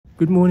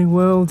Good morning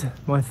world.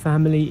 My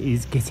family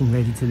is getting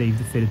ready to leave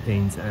the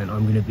Philippines and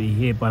I'm going to be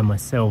here by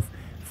myself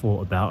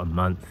for about a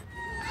month.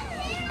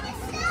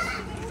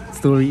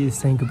 Story is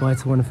saying goodbye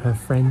to one of her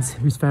friends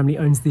whose family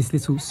owns this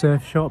little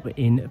surf shop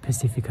in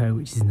Pacifico,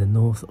 which is in the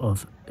north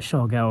of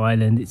Siargao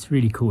Island. It's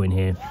really cool in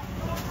here.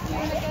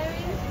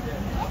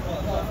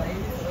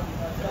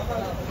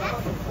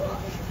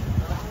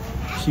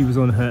 She was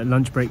on her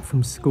lunch break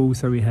from school,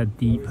 so we had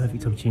the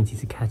perfect opportunity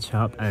to catch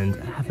up and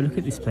have a look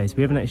at this place.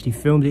 We haven't actually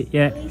filmed it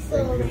yet.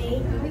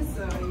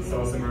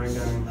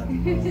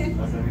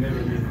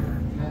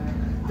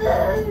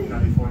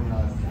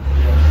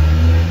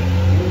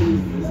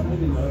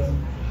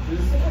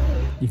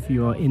 If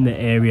you are in the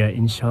area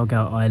in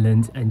Siargao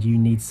Island and you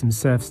need some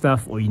surf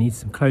stuff or you need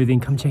some clothing,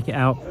 come check it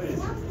out.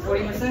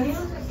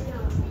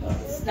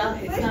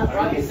 It's not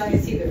rocket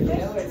science either, you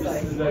know? It's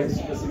like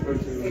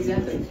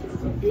exactly.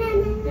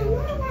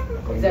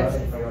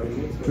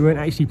 We weren't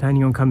actually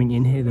planning on coming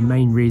in here. The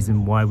main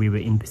reason why we were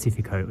in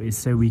Pacifico is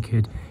so we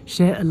could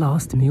share a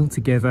last meal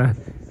together.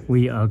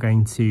 We are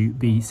going to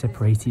be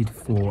separated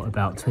for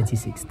about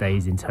 26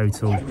 days in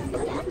total.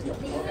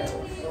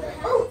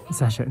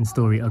 Sacha and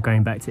Story are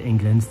going back to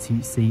England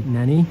to see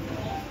Nanny,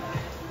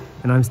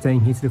 and I'm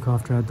staying here to look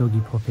after our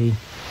doggy Poppy.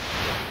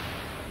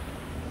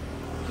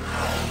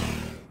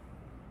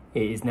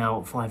 It is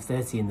now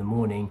 5:30 in the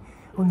morning.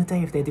 On the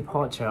day of their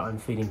departure, I'm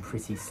feeling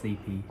pretty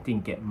sleepy.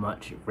 Didn't get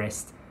much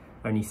rest,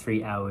 only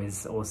 3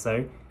 hours or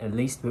so. At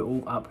least we're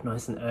all up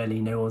nice and early.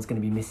 No one's going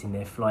to be missing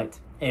their flight.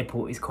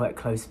 Airport is quite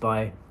close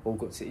by. All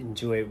got to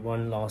enjoy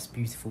one last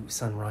beautiful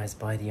sunrise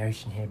by the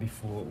ocean here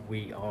before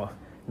we are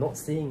not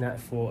seeing that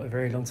for a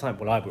very long time.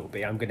 Well, I will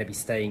be. I'm going to be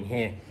staying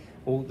here.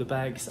 All the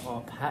bags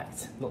are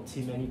packed. Not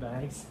too many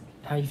bags.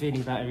 How are you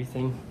feeling about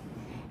everything?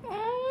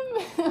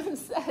 I'm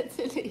sad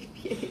to leave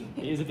you.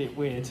 It is a bit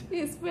weird.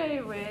 It's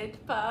very weird,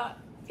 but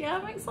yeah,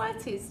 I'm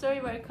excited.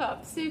 Story woke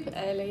up super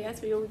early,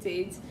 as we all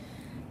did.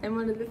 And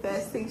one of the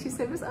first things she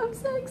said was, I'm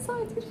so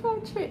excited for our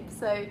trip.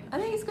 So I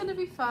think it's going to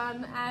be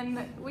fun.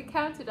 And we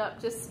counted up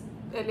just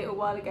a little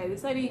while ago.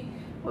 There's only,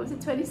 what was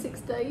it,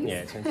 26 days?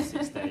 Yeah,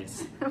 26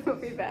 days. And we'll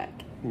be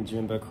back. Do you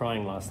remember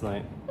crying last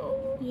night?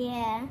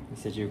 Yeah. You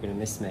said you were going to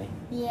miss me.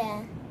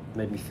 Yeah.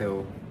 Made me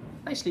feel...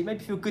 Actually, it made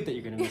me feel good that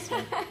you're going to miss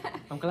me.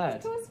 I'm glad.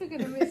 Of course we're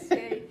going to miss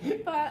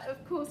you. But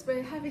of course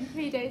we're having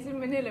 3 days in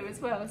Manila as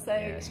well. So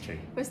yeah, that's true.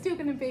 We're still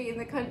going to be in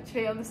the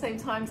country on the same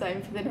time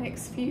zone for the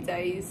next few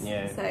days.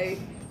 Yeah. So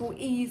we'll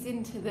ease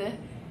into the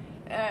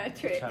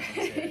trip.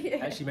 Yeah.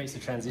 It actually makes the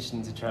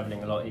transition to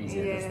travelling a lot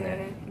easier, doesn't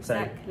it?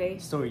 Exactly.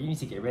 So, Story, you need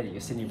to get ready.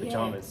 You're still in your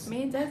pyjamas.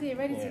 Me and Daddy are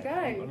ready to go.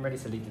 I'm ready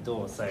to leave the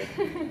door, so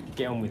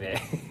get on with it.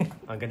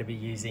 I'm going to be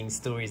using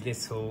Story's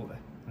little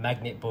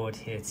magnet board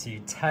here to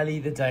tally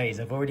the days.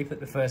 I've already put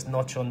the first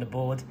notch on the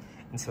board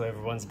until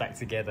everyone's back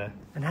together.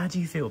 And how do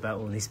you feel about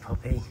all this,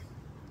 Poppy?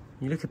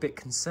 You look a bit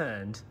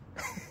concerned.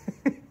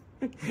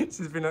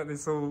 She's been like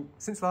this all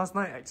since last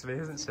night, actually,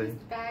 hasn't she? There's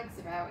bags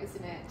about,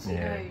 isn't it? She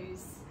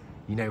knows.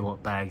 You know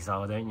what bags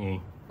are, don't you?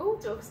 All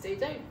dogs do,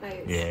 don't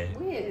they? It's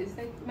weird.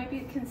 Maybe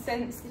it can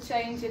sense the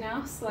change in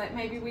us. Like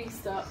maybe we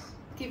start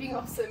giving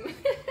off some.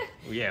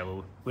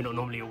 Well, we're not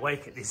normally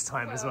awake at this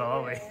time as well,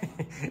 are we?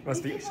 It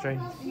must be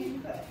strange.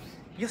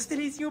 You're still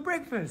eating your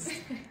breakfast?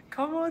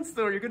 Come on,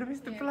 Story, you're going to miss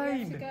the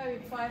plane. We have to go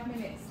in 5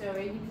 minutes,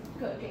 Story. You've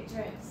got to get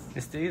dressed.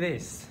 Let's do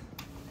this.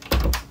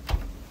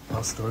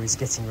 While Story's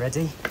getting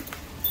ready,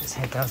 let's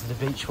head down to the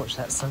beach, watch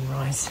that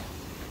sunrise.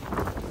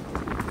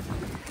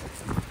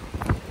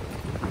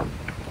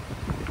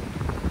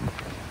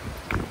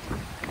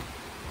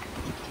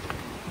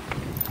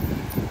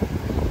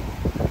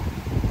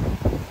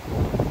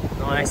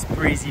 Nice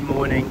breezy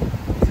morning.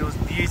 It feels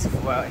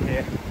beautiful out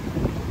here.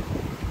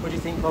 What do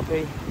you think,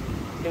 Poppy?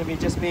 It's going to be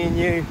just me and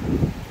you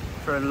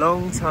for a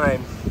long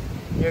time.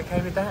 You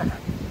okay with that?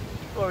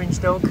 Orange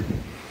dog.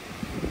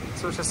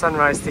 Let's watch the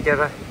sunrise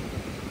together.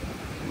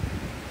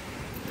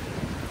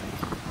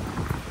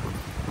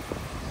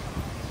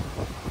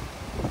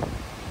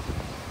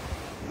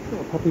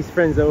 Oh, Poppy's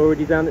friends are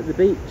already down at the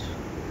beach.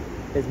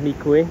 There's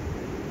Mikui.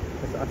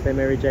 That's Ate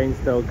Mary Jane's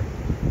dog.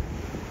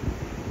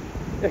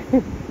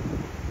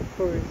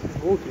 She's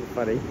walking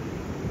funny,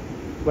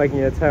 wagging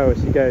her tail as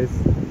she goes.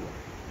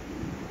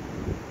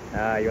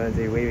 Ah, you want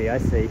to do wee wee, I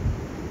see.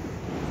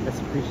 Let's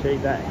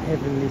appreciate that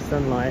heavenly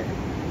sunlight.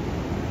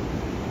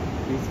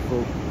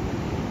 Beautiful.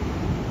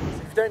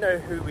 So if you don't know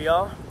who we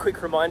are,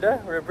 quick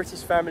reminder, we're a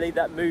British family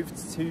that moved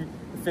to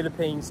the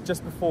Philippines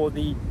just before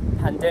the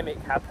pandemic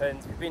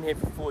happened. We've been here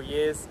for 4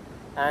 years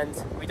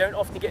and we don't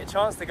often get a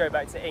chance to go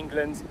back to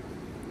England.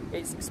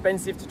 It's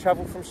expensive to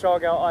travel from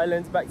Siargao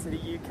Island back to the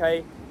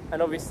UK,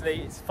 and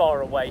obviously it's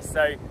far away,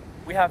 so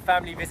we have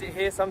family visit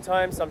here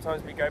sometimes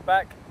we go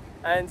back.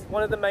 And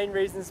one of the main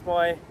reasons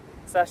why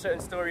Sacha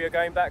and Story are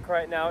going back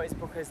right now is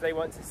because they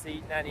want to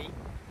see Nanny,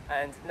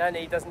 and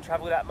Nanny doesn't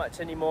travel that much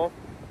anymore.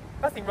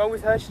 Nothing wrong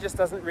with her, she just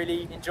doesn't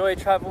really enjoy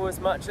travel as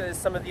much as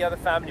some of the other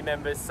family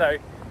members. So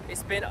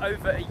it's been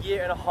over a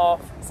year and a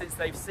half since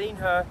they've seen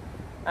her,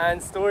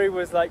 and Story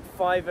was like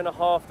 5 and a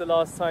half the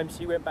last time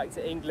she went back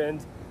to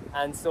England.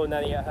 and saw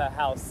Nanny at her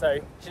house. So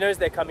she knows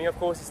they're coming. Of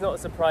course, it's not a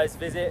surprise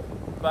visit,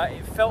 but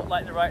it felt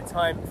like the right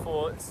time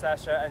for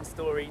Sacha and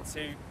Story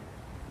to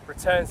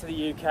return to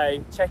the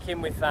UK, check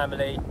in with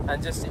family,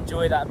 and just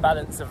enjoy that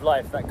balance of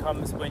life that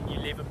comes when you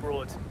live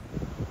abroad.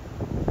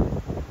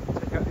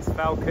 Check out this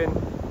falcon.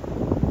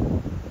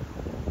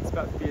 It's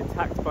about to be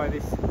attacked by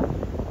this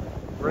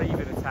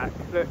raven attack.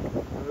 Look,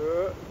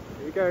 here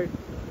we go.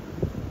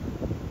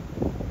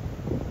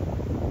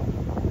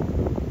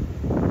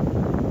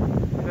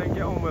 They don't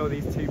get on well,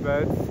 these two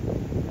birds.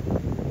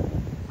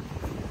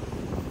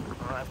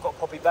 Right, I've got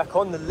Poppy back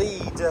on the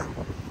lead. The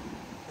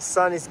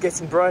sun is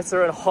getting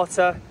brighter and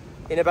hotter.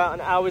 In about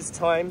an hour's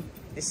time,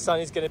 this sun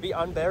is going to be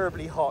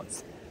unbearably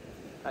hot.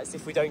 That's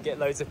if we don't get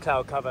loads of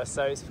cloud cover.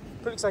 So it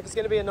looks like it's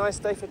going to be a nice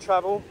day for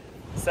travel.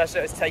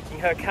 Sacha is taking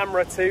her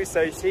camera too,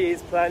 so she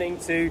is planning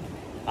to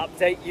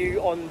update you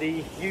on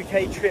the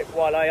UK trip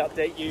while I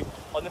update you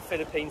on the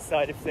Philippines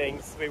side of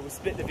things. We will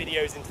split the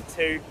videos into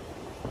two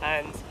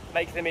and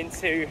make them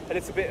into a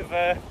little bit of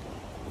a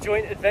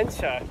joint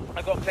adventure.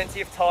 I've got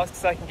plenty of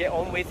tasks I can get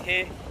on with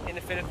here in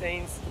the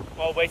Philippines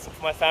while waiting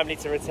for my family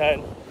to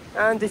return.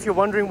 And if you're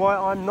wondering why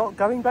I'm not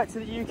going back to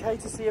the UK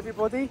to see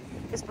everybody,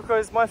 it's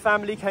because my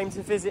family came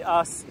to visit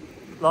us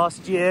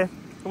last year.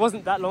 It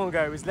wasn't that long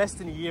ago, it was less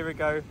than a year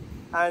ago,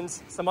 and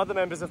some other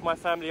members of my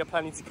family are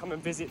planning to come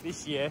and visit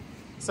this year.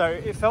 So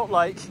it felt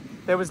like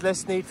there was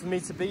less need for me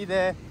to be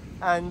there,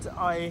 and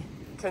I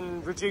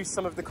can reduce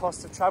some of the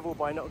cost of travel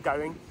by not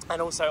going,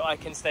 and also I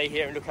can stay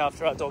here and look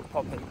after our dog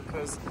Poppy,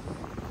 because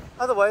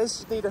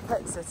otherwise you'd need a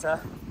pet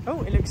sitter.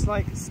 Oh, it looks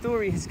like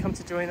Story has come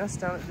to join us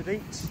down at the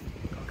beach.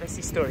 Go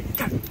see Story.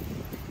 Go!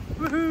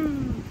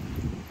 Woohoo!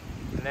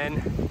 And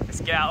then let's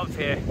get out of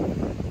here.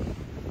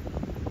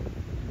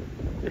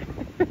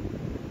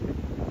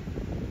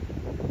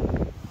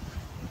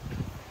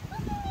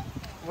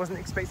 I wasn't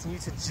expecting you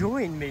to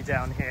join me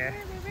down here.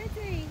 Yeah, we're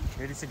ready.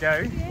 Ready to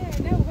go? Yeah,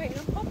 now we're waiting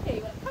on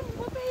Poppy. Come on,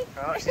 Poppy.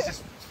 Oh, she's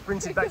just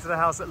sprinted back to the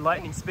house at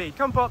lightning speed.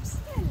 Come, Pops.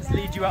 Let's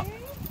lead you up.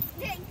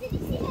 Did you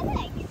see her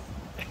legs?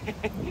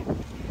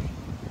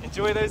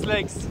 Enjoy those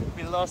legs. It'll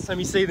be the last time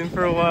you see them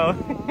for a while.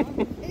 No,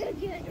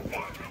 you're going to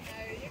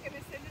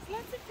send us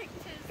lots of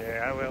pictures.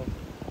 Yeah, I will.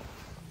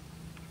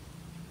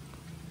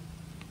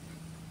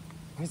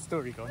 Where's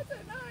Story gone? I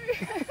don't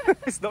know.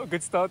 It's not a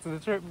good start to the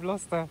trip. We've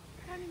lost her.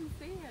 I can't even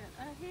see her.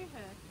 I hear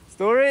her.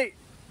 Story,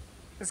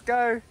 let's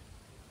go.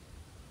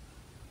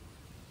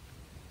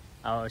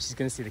 Oh, she's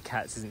going to see the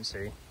cats, isn't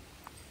she?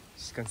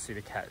 She's going to see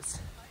the cats.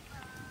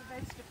 The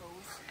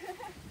vegetables.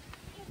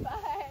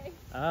 Bye.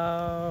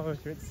 Oh,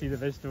 she went to see the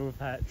vegetable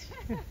patch.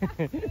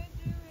 See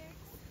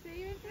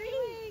you in 3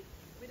 weeks.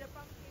 With the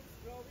pumpkins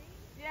growing?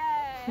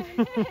 Yeah. The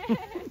honey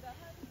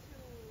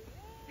too.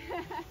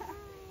 Yeah.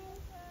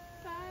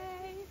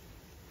 Bye.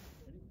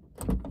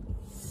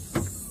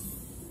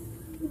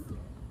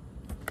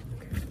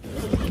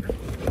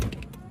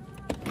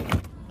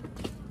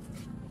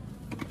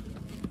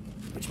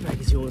 Which bag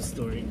is yours,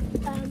 Story?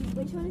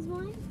 Which one is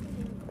mine?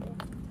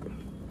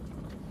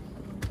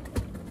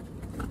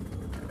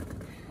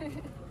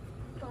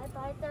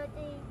 Bye,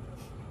 Daddy.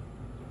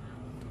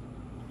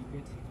 You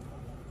good?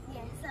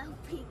 Yes, I'll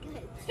be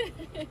good.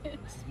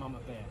 This is Mama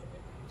Bear.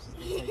 She's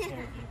going to take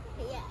care of you.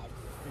 Yes.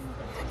 Bring you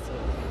back to the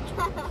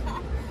circle.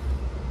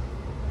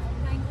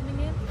 Plane coming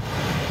in?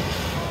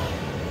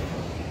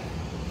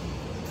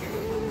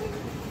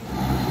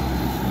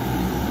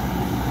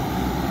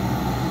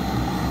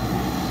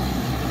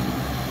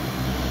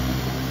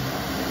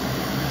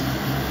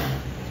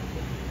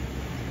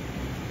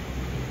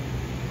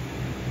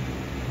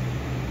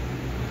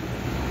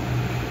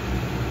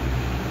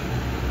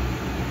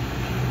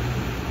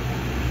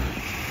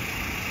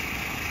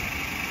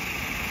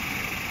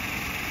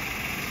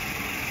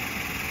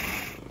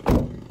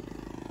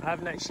 I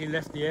haven't actually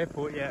left the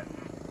airport yet.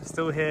 I'm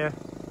still here.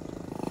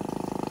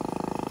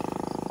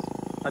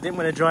 I didn't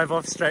want to drive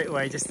off straight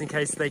away just in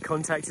case they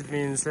contacted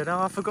me and said,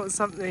 oh, I forgot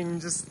something,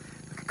 just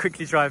I could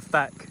quickly drive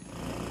back.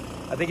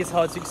 I think it's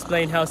hard to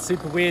explain how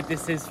super weird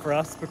this is for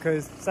us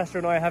because Sacha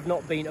and I have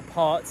not been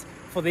apart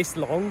for this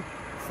long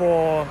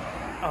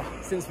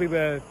since we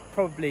were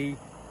probably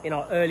in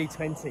our early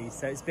 20s.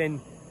 So it's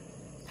been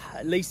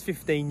at least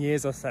 15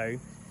 years or so.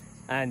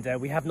 And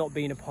we have not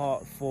been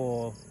apart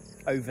for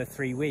over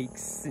 3 weeks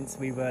since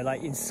we were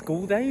like in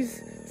school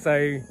days.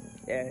 So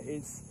yeah,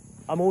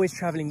 I'm always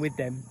traveling with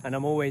them and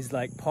I'm always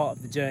like part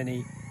of the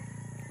journey.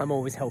 I'm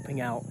always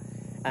helping out,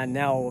 and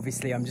now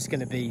obviously I'm just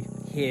going to be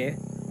here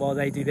while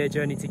they do their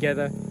journey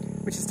together,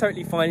 which is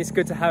totally fine. It's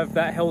good to have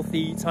that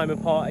healthy time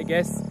apart, I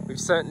guess. We've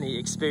certainly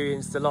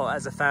experienced a lot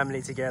as a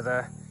family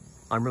together.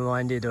 I'm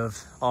reminded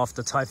of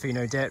after Typhoon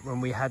Odette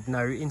when we had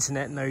no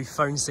internet, no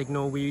phone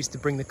signal. We used to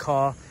bring the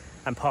car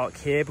and park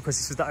here because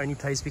this was the only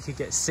place we could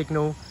get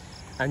signal.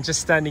 And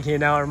just standing here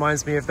now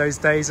reminds me of those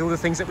days, all the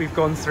things that we've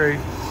gone through.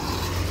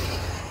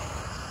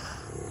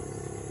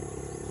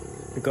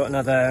 We've got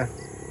another,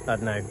 I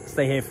don't know,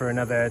 stay here for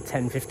another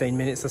 10-15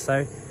 minutes or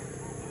so,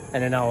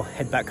 and then I'll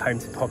head back home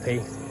to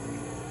Poppy.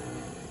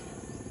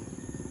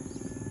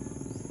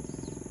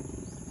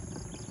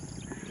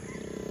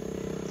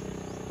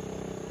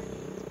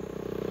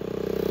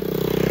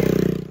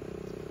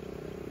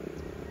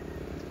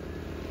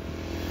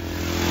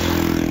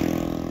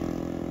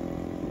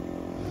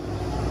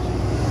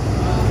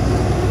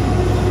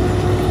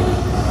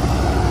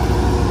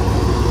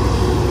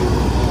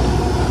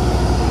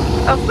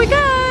 Off we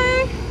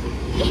go!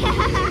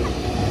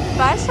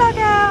 Bye,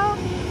 Sugar!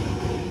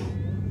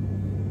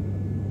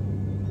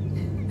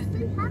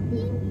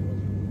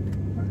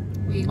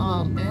 We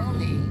are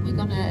early. We're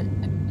gonna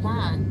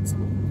land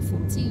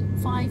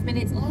 45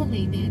 minutes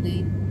early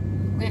nearly.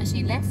 We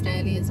actually left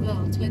early as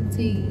well,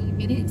 20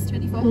 minutes,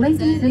 25 minutes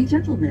Ladies early. and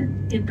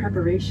gentlemen, in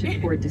preparation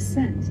for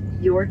descent,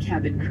 your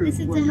cabin crew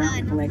will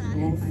not collect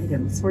all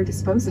items for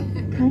disposal.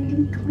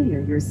 Kindly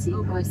clear your seat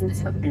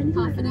pockets of any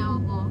Half an litter. hour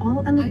more.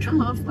 All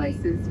electronic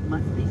devices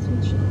must be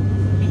switched off.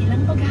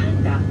 Bilang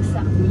paghahanda sa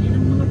huli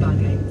ng mga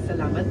bagay.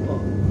 Salamat po.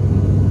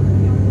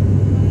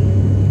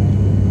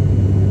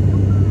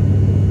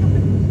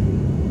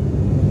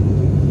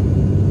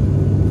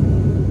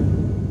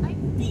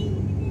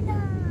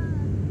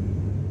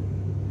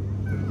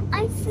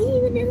 I see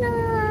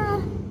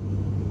Manila.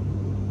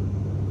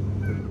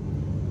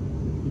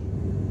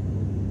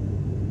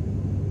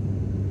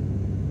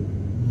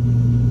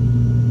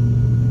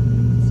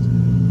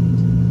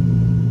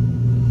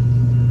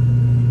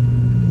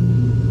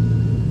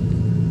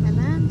 We're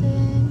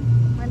landing.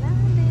 We're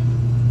landing.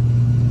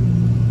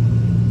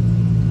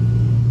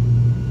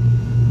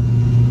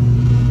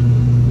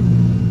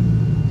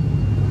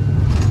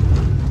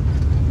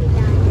 We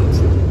landed.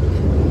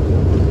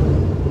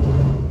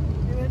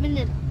 We're in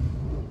Manila.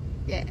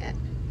 Yeah.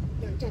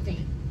 No,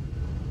 Daddy.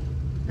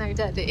 No,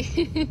 Daddy.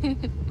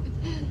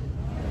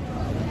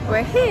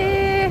 We're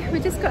here. We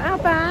just got our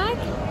bag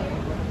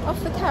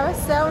off the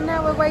carousel.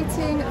 Now we're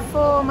waiting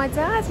for my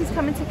dad. He's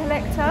coming to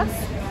collect us.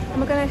 And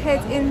we're going to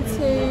head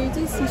into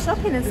do some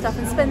shopping and stuff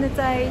and spend the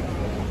day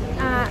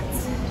at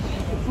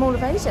Mall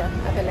of Asia,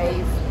 I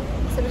believe.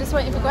 So we're just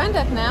waiting for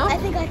Grandad now. I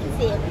think I can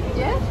see him.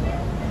 Yeah?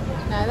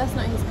 No, that's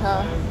not his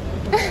car.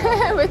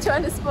 We're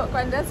trying to spot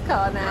Grandad's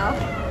car now.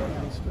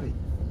 Straight.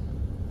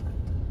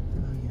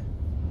 Oh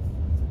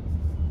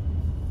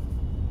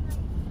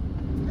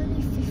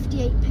Only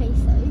 58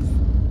 pesos.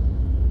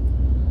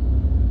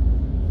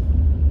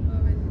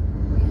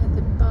 We had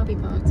the Barbie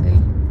party.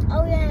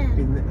 Oh yeah.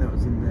 yeah. That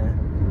was in there.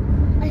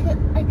 I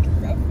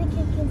think I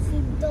can see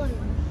the doll.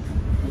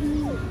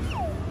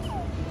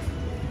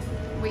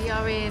 We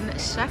are in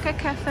Shaka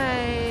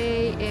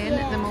Cafe in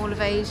the Mall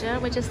of Asia.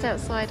 We're just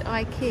outside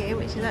IKEA,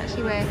 which is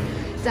actually where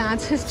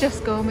Dad has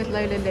just gone with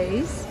Lola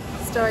Lee's.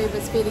 Story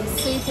was feeling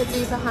super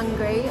duper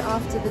hungry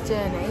after the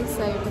journey,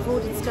 so we've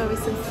ordered Story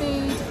some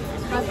food.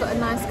 I've got a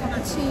nice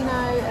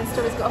cappuccino and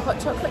Story's got a hot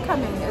chocolate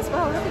coming as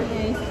well, haven't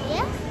you?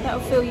 Yeah.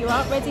 That'll fill you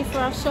up, ready for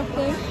our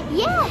shopping.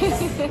 Yes.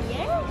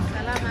 yes.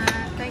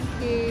 Salamat, thank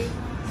you.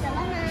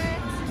 Salamat.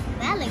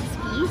 That looks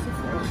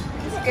beautiful.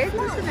 It's good,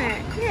 isn't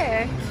it?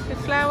 Yeah, the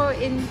flour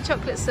in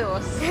chocolate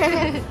sauce.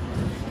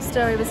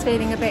 Story was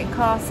feeling a bit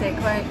car sick,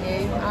 weren't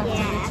you, after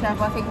the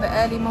travel? I think the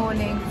early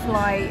morning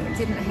flight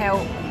didn't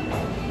help.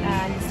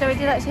 And Story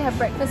did actually have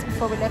breakfast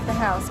before we left the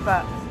house,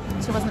 but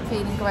she wasn't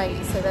feeling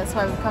great, so that's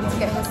why we've come to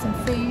get her some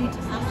food.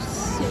 I'm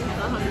super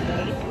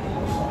hungry.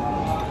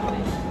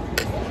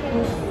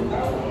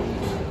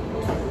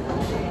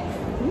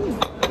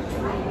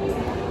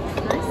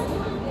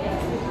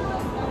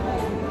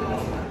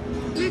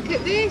 Look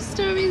at this,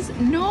 Story's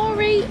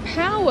nori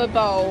power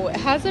bowl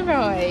has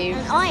arrived.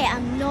 And I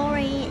am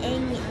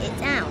noring it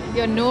down.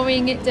 You're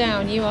noring it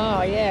down, you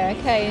are, yeah.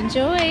 Okay,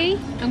 enjoy.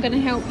 I'm going to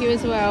help you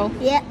as well.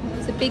 Yep.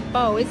 It's a big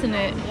bowl, isn't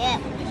it?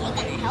 Yep. You're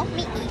gonna help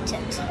me eat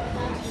it.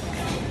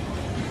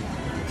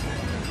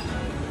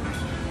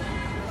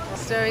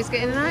 Story's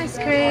getting an ice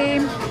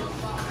cream.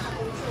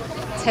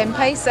 10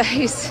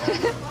 pesos.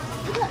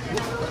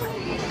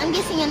 I'm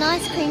getting an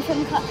ice cream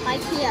from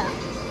IKEA.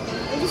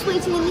 I'm just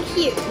waiting in the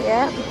queue.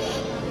 Yeah.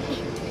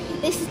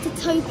 This is the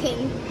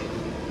token.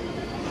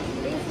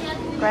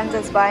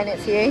 Grandad's buying it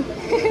for you.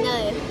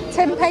 No.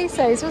 10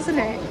 pesos, wasn't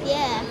it?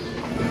 Yeah.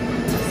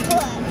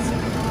 What?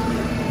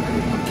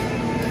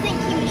 Thank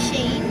you,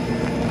 machine.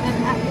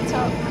 And at the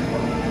top.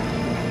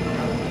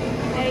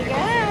 There you go.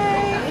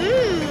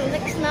 Mmm,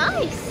 looks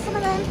nice. Come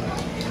on then.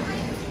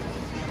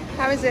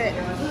 How is it?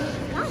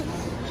 Nice.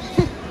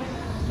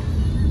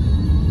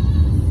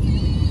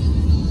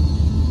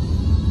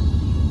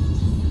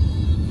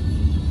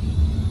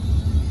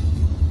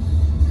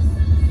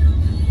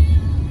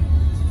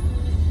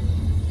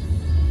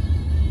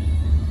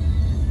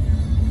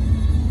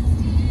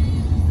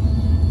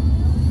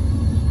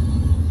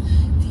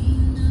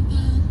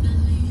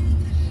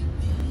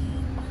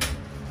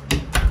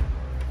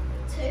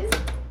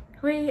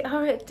 We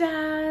are at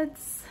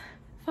Dad's.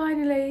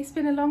 Finally, it's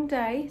been a long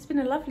day. It's been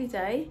a lovely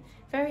day.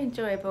 Very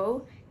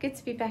enjoyable. Good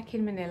to be back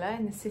in Manila,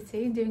 in the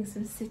city, and doing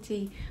some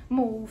city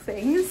mall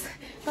things.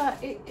 But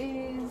it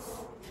is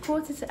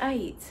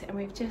 7:45 and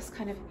we've just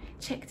kind of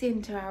checked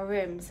into our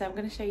room. So I'm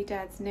going to show you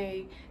Dad's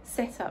new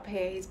setup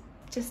here. He's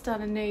just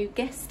done a new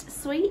guest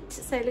suite,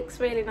 so it looks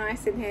really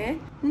nice in here.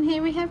 And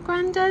here we have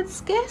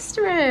Grandad's guest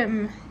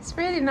room. It's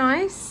really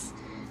nice.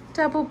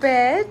 Double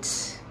bed.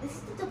 This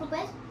is the double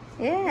bed.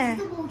 Yeah.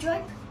 This is the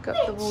wardrobe.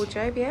 Got the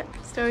wardrobe, yep.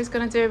 Story's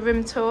gonna do a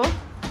room tour.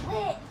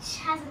 Which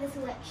has a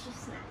little extra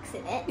snacks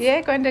in it.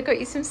 Yeah, Grandad got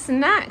you some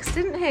snacks,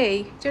 didn't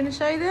he? Do you want to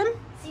show them?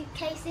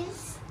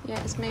 suitcases. Yeah,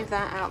 let's move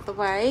that out the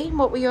way.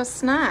 What were your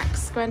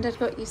snacks? Grandad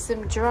got you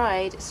some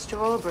dried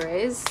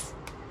strawberries.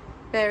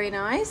 Very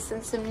nice.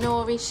 And some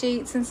nori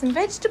sheets and some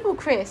vegetable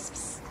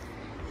crisps.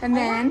 And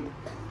then,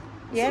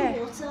 yeah,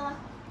 Some water.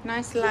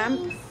 nice lamp.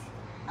 Keys,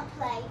 a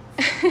plate.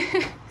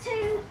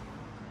 2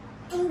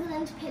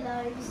 England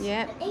pillows.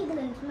 Yep. An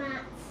England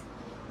mat.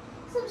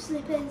 Some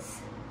slippers.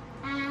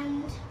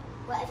 And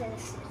whatever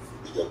this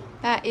is.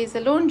 That is a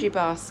laundry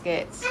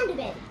basket. And a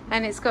bin.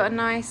 And it's got a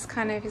nice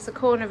kind of, it's a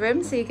corner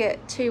room, so you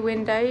get 2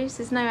 windows.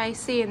 There's no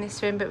AC in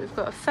this room, but we've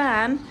got a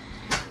fan.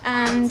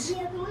 And The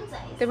other windows.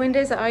 the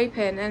windows are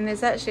open, and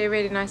there's actually a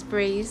really nice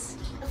breeze.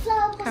 A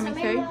flower plus coming a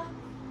through. mirror.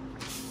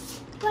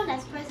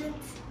 Granddad's present.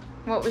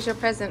 What was your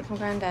present from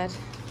Grandad?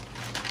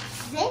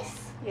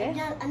 This.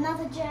 Yeah.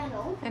 Another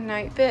journal. A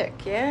notebook,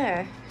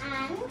 yeah.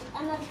 And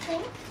another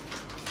thing.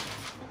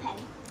 A pen.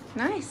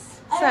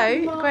 Nice. Oh, So,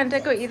 my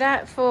Grandad got you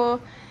that for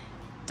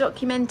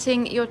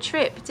documenting your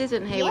trip,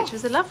 didn't he? Yes. Which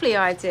was a lovely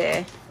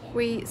idea.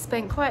 We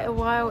spent quite a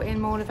while in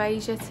Mall of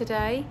Asia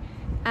today,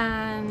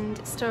 and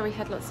Story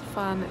had lots of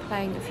fun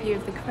playing a few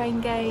of the crane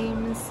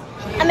games.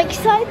 I'm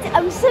excited.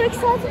 I'm so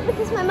excited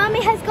because my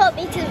mummy has got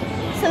me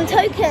some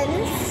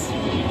tokens.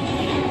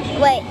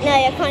 Wait, no,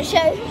 I can't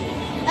show.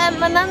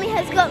 My mummy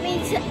has got me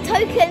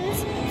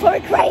tokens for a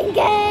crane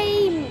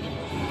game.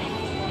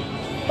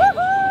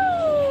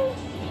 Woohoo!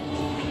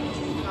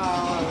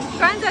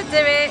 Grandad, do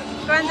it.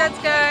 Grandad,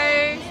 go.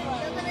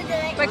 You're gonna do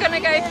it. We're going to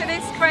go for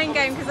this crane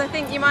game because I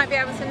think you might be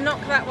able to knock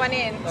that one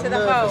in to the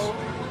hole.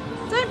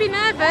 Don't be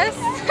nervous.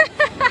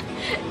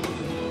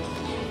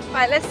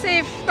 Right, let's see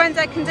if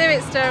Grandad can do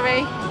it,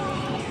 Story. I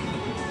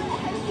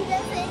hope he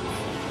does it.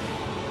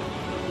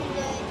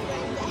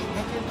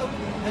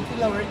 How do you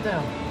lower it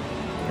down?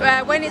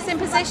 When it's in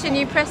position,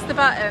 you press the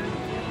button.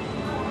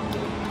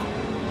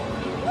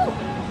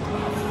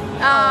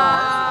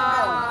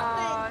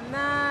 Oh,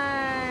 no.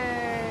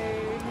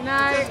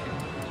 No.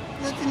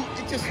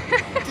 It just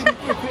didn't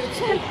grip it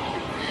at all.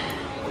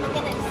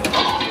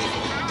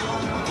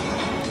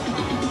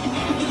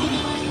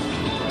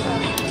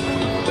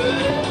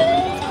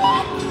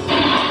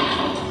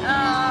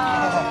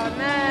 Oh,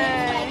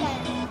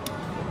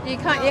 no. You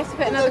can't, you have to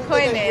put another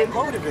coin in.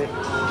 Hold of it.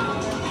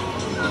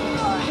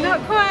 Not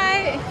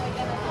quite.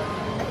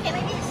 Okay,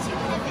 maybe it's too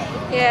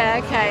heavy.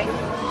 Yeah,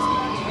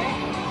 okay.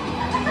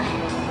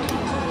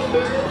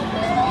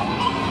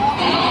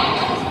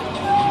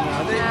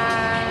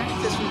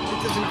 No,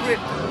 it doesn't grip.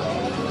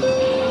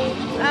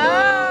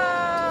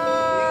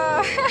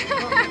 Oh!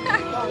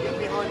 Can't get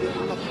behind it.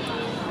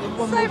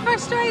 So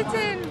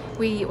frustrating.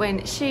 We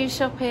went shoe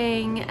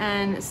shopping,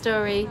 and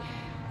Story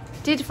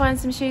did find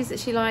some shoes that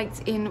she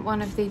liked in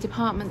one of the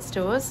department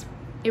stores.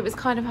 It was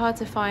kind of hard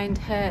to find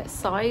her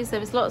size. There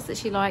was lots that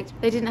she liked.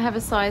 They didn't have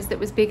a size that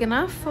was big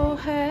enough for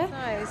her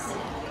size.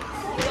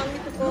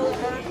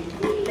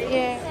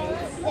 Yeah.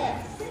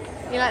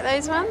 You like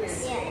those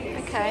ones? Yeah.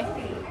 Okay.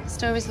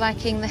 Story's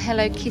liking the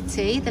Hello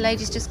Kitty. The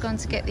lady's just gone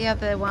to get the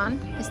other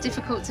one. It's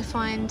difficult to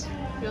find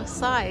your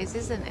size,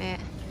 isn't it?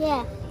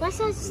 Yeah. My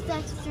size is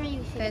 33.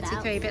 We figured out.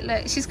 33, but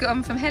look, she's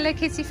gone from Hello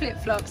Kitty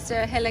flip-flops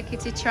to a Hello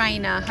Kitty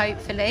trainer,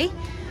 hopefully.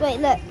 Wait,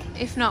 look.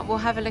 If not, we'll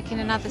have a look in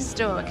another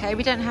store, okay?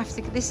 We don't have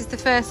to, this is the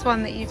first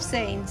one that you've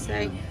seen,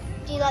 so.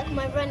 Do you like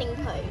my running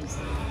pose?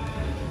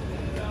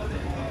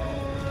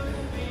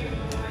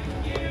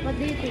 What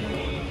do you think?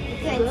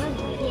 Good.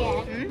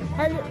 Yeah.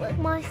 Hmm? And look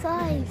my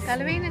size.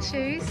 Ballerina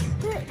shoes.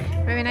 Look.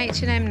 We're in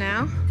H&M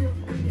now.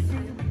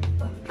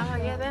 Oh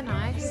yeah, they're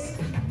nice.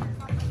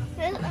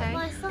 They look Okay. like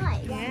my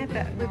size. Yeah,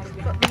 but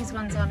we've got these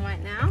ones on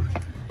right now,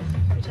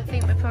 which I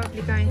think we're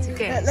probably going to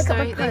get. Look so at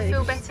my they feel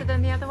pose. better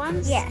than the other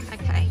ones? Yeah.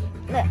 Okay.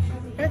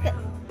 Look at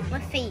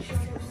my feet.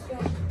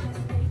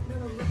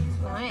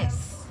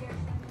 Nice.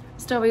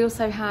 Story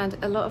also had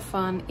a lot of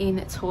fun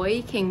in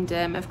Toy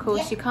Kingdom. Of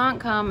course, Yeah. you can't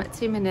come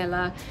to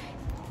Manila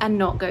and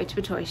not go to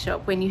a toy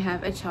shop when you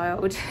have a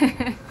child.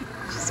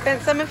 She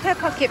spent some of her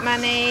pocket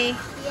money.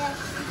 Yeah.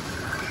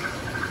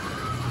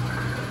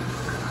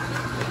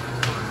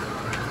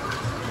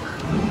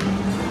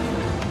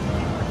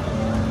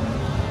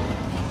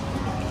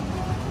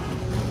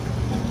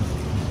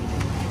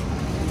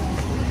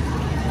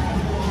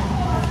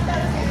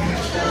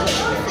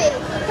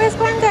 Where's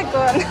Granddad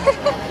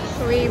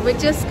gone? We were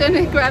just going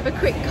to grab a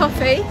quick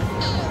coffee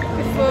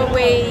before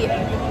we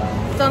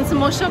done some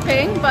more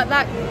shopping, but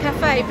that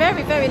cafe,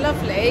 very, very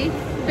lovely.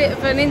 Bit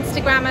of an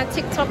Instagrammer,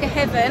 TikToker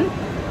heaven,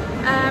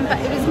 but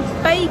it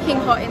was baking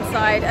hot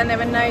inside and there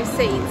were no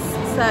seats.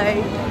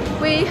 So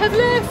we have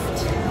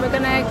left. We're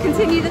going to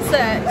continue the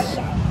search.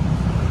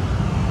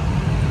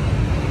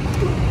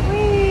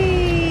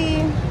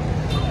 Whee!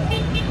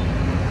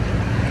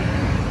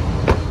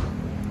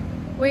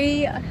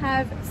 We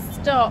have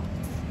stopped.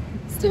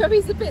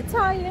 Story's a bit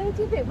tired,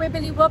 a bit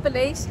wibbly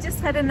wobbly. She just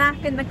had a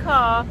nap in the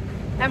car,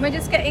 and we're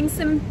just getting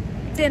some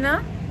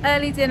dinner,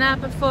 early dinner,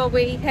 before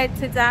we head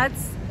to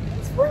Dad's.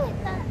 It's weird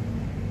that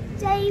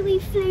day we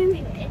flew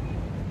here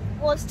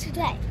was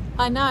today.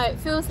 I know, it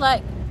feels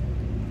like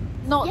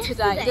not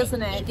yesterday. today,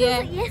 doesn't it? It feels Yeah.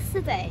 like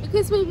yesterday.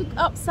 Because we were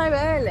up so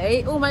early,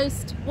 it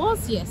almost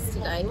was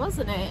yesterday,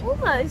 wasn't it?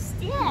 Almost,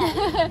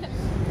 yeah.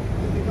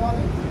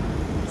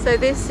 So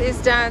this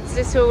is Dad's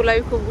little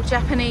local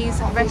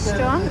Japanese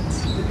restaurant.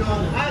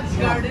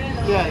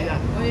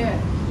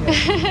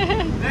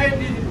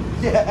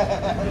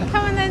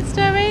 Come on then,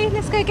 Story,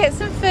 let's go get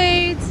some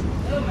food.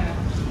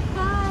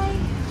 Hi.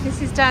 This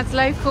is Dad's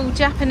local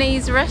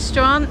Japanese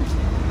restaurant.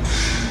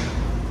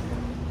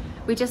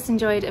 We just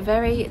enjoyed a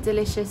very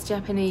delicious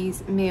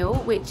Japanese meal,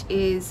 which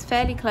is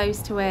fairly close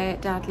to where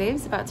Dad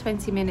lives, about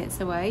 20 minutes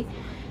away.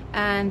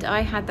 And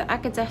I had the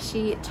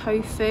agadashi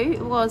tofu.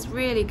 It was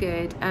really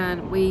good,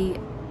 and me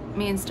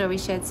and Story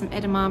shared some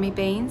edamame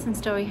beans, and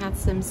Story had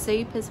some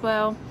soup as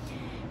well.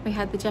 We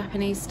had the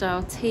Japanese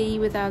style tea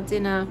with our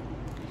dinner,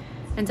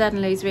 and Dad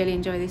and Louise really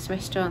enjoy this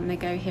restaurant. They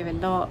go here a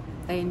lot,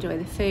 they enjoy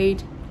the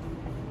food,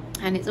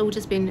 and it's all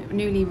just been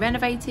newly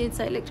renovated,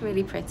 so it looked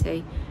really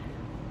pretty.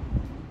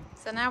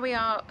 So now we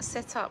are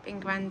set up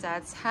in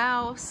Grandad's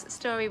house.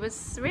 Story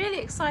was really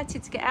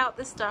excited to get out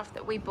the stuff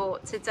that we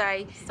bought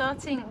today,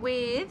 starting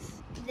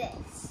with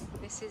This.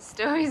 This is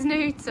Story's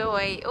new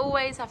toy.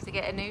 Always have to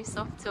get a new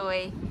soft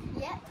toy.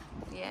 Yep.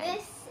 Yeah.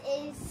 This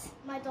is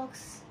my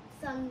dog's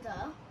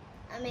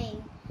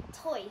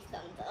toy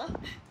Thunder,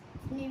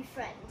 new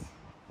friend.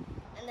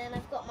 And then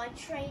I've got my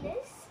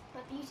trainers,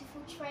 my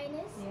beautiful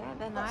trainers. Yeah,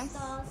 they're got nice.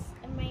 stars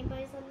and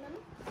rainbows on them.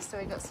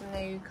 Story got some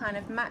new kind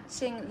of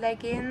matching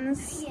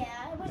leggings Yeah,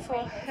 I went for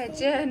rainbow her themed.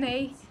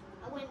 journey.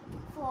 I went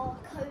for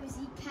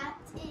cozy cat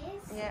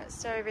ears. Yeah,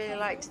 Story really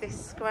liked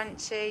this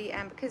scrunchie,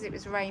 and because it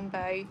was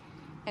rainbow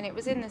and it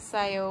was in the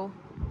sale,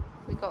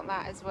 we got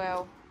that as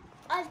well.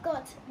 I've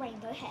got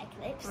rainbow hair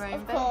clips, of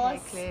Rainbow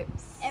course. hair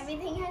clips.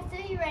 Everything has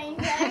to be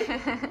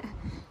rainbow.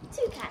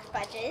 2 cat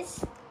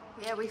badges.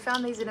 Yeah, we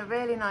found these in a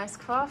really nice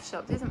craft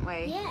shop, didn't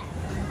we? Yeah.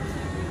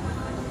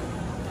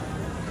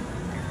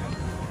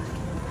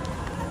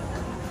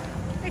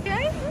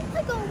 Okay.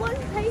 I got 1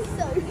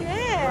 peso.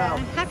 Yeah.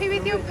 Happy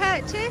with your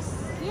purchase?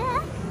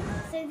 Yeah.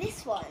 So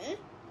this one.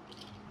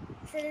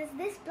 So there's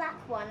this black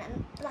one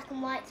and black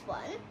and white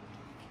one,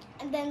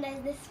 and then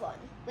there's this one,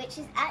 which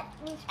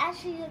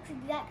actually looks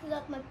exactly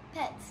like my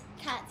pet's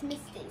cat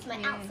Misty's,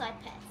 my outside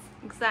pet.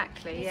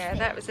 Exactly. Yeah,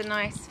 that was a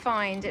nice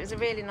find. It was a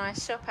really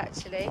nice shop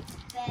actually.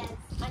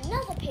 There's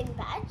another pin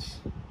badge.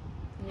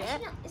 Yeah.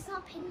 Actually, no, it's not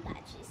a pin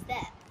badge. It's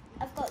there.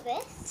 I've got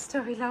this.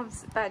 Story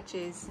loves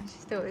badges, and she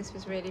thought this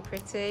was really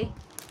pretty.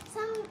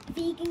 Some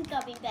vegan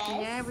gummy bears.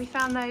 Yeah, we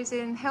found those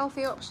in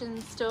Healthy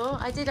Options store.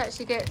 I did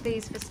actually get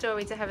these for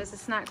Story to have as a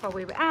snack while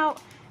we were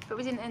out, but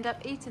we didn't end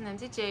up eating them,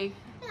 did you?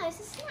 No, it's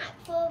a snack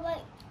for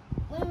like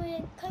when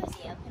we're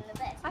cozy up in the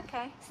bed.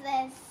 Okay. So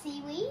there's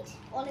seaweed,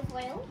 olive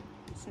oil.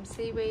 Some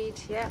seaweed,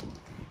 yeah.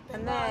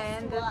 And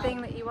then the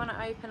thing that you want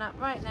to open up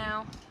right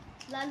now.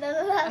 La la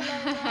la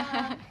la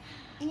la.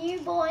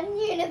 Newborn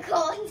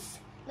unicorns.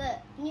 Look,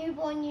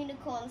 newborn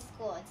unicorn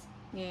squad.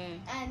 Yeah.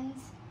 And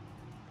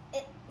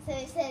so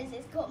it says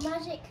it's got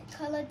magic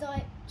colour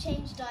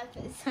change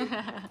diapers.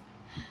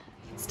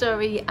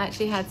 Story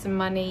actually had some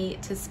money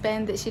to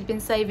spend that she'd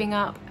been saving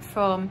up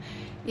from,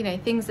 you know,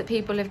 things that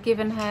people have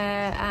given her,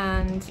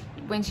 and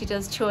when she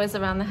does chores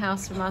around the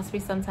house from us, we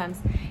sometimes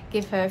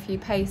give her a few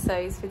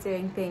pesos for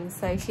doing things.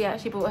 So she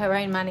actually brought her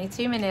own money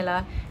to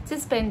Manila to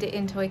spend it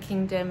in Toy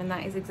Kingdom, and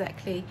that is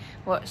exactly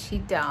what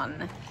she'd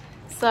done.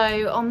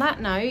 So on that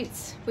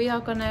note, we are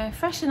gonna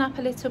freshen up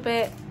a little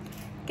bit,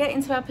 get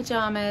into our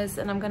pajamas,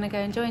 and I'm gonna go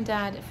and join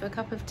Dad for a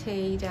cup of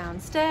tea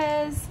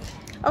downstairs.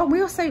 Oh,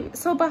 we also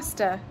saw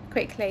Buster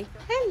quickly.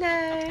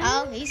 Hello.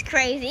 Oh, he's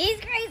crazy. He's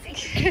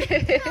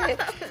crazy.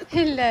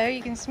 Hello,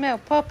 you can smell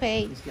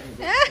Poppy.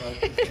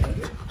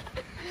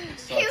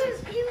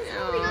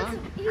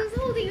 He was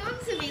holding on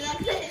to me like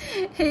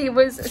this. He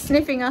was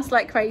sniffing us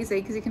like crazy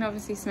because you can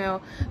obviously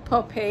smell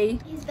Poppy.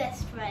 His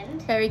best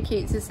friend. Very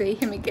cute to see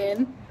him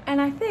again. And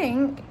I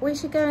think we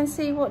should go and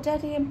see what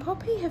Daddy and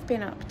Poppy have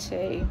been up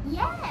to.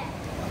 Yeah.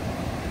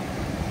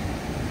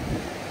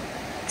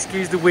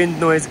 Excuse the wind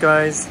noise,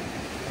 guys.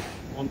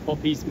 On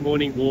Poppy's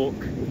morning walk.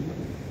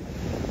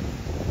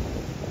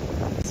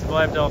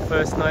 Survived our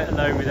first night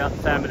alone without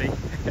the family.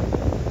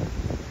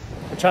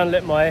 I'm trying to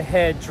let my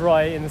hair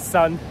dry in the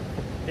sun.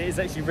 It is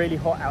actually really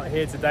hot out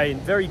here today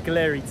and very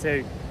glary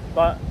too.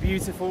 But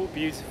beautiful,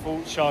 beautiful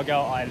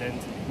Siargao Island.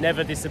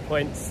 Never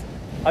disappoints.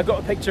 I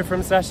got a picture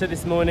from Sacha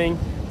this morning.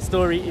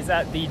 Story is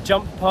at the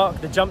jump park,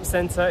 the jump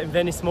centre in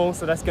Venice Mall,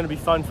 so that's going to be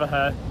fun for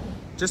her.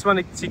 Just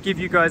wanted to give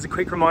you guys a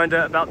quick reminder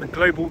about the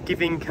global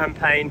giving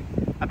campaign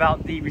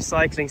about the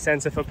recycling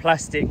centre for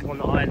plastic on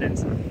the island.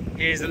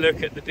 Here's a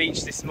look at the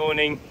beach this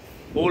morning.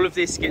 All of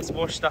this gets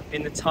washed up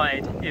in the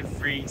tide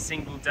every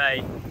single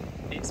day.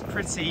 It's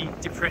pretty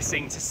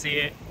depressing to see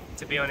it,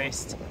 to be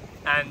honest.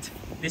 And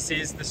this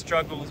is the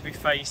struggles we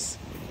face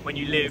when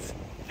you live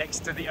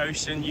next to the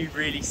ocean. You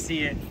really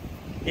see it.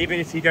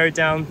 Even if you go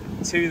down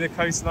to the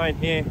coastline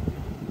here,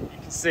 you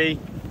can see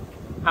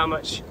how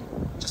much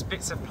just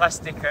bits of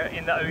plastic are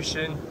in the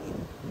ocean,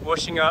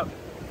 washing up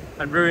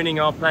and ruining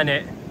our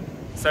planet.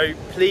 So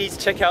please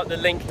check out the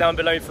link down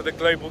below for the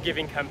global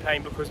giving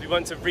campaign, because we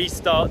want to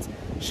restart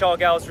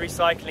Siargao's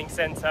recycling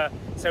centre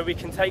so we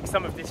can take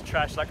some of this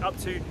trash, like up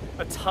to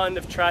a ton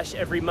of trash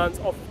every month,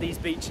 off of these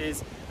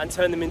beaches and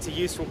turn them into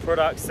useful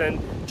products and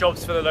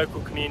jobs for the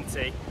local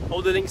community.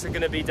 All the links are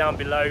going to be down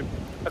below.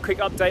 A quick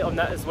update on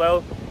that as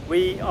well.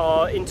 We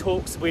are in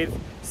talks with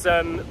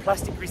some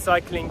plastic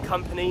recycling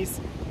companies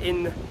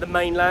in the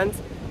mainland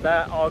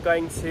that are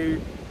going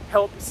to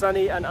help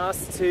Sunny and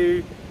us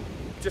to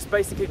just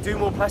basically do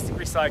more plastic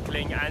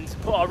recycling and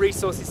put our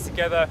resources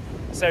together.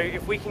 So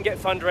if we can get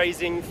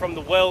fundraising from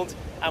the world,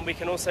 and we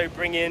can also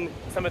bring in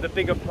some of the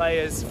bigger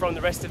players from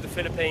the rest of the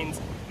Philippines,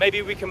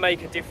 maybe we can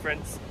make a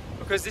difference.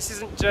 Because this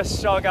isn't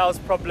just Siargao's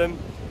problem,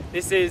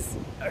 this is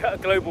a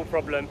global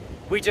problem.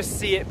 We just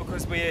see it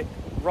because we're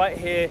right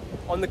here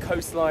on the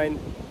coastline,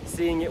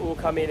 seeing it all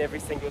come in every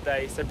single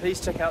day. So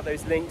please check out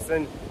those links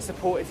and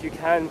support if you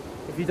can.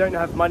 If you don't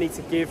have money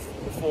to give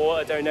for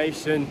a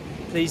donation,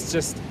 please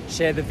just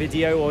share the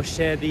video or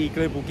share the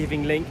global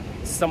giving link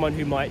to someone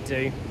who might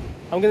do.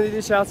 I'm going to do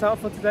the shout out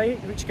for today,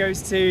 which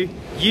goes to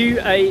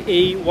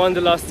UAE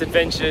Wanderlust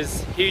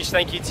Adventures. Huge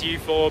thank you to you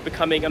for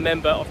becoming a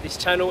member of this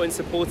channel and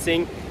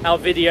supporting our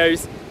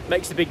videos.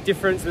 Makes a big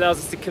difference, allows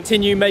us to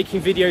continue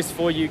making videos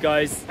for you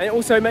guys. And it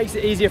also makes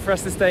it easier for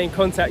us to stay in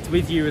contact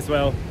with you as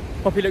well.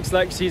 Poppy looks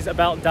like she's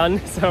about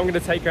done, so I'm going to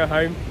take her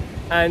home.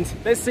 And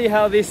let's see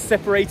how this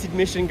separated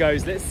mission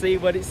goes. Let's see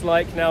what it's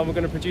like now. We're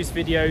going to produce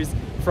videos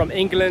from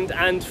England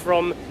and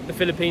from the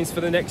Philippines for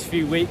the next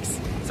few weeks.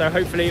 So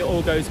hopefully it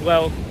all goes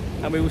well,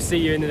 and we will see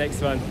you in the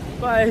next one.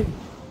 Bye.